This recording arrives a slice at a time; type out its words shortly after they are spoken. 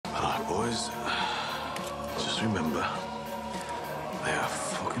Just remember, they are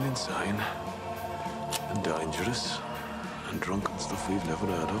fucking insane and dangerous and drunk and stuff we've never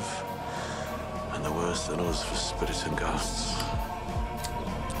heard of. And they're worse than us for spirits and ghosts.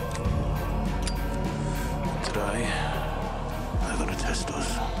 Today, they're gonna test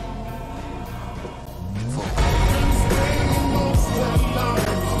us.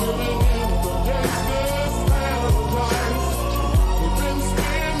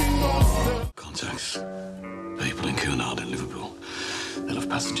 Contacts. People in Cunard and Liverpool. They'll have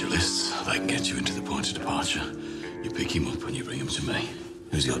passenger lists. They can get you into the point of departure. You pick him up and you bring him to me.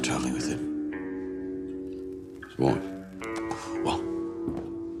 Who's got travelling with him? His wife. What?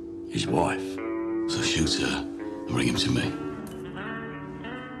 His wife. So shoot her and bring him to me.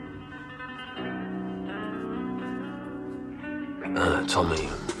 Tommy,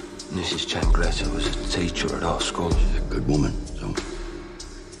 Mrs. Changretta was a teacher at our school. She's a good woman, Tom.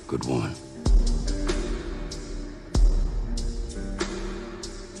 Good woman.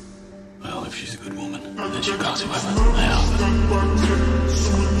 Well, if she's a good woman, then she got whoever they are.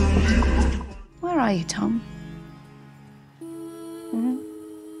 Where are you, Tom?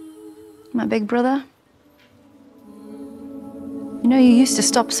 My big brother? You know, you used to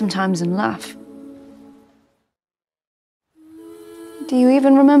stop sometimes and laugh. Do you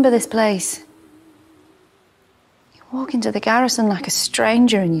even remember this place? You walk into the garrison like a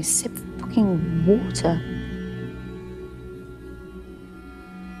stranger and you sip fucking water.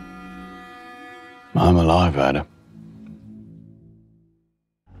 I'm alive, Bada.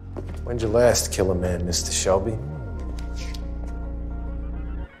 When'd you last kill a man, Mr. Shelby?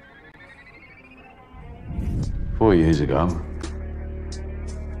 Four years ago.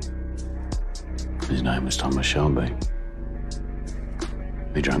 His name was Thomas Shelby.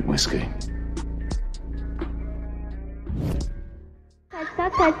 He drank whiskey. Casa,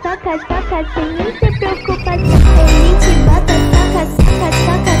 casa, casa, casa, sem nem se preocupar.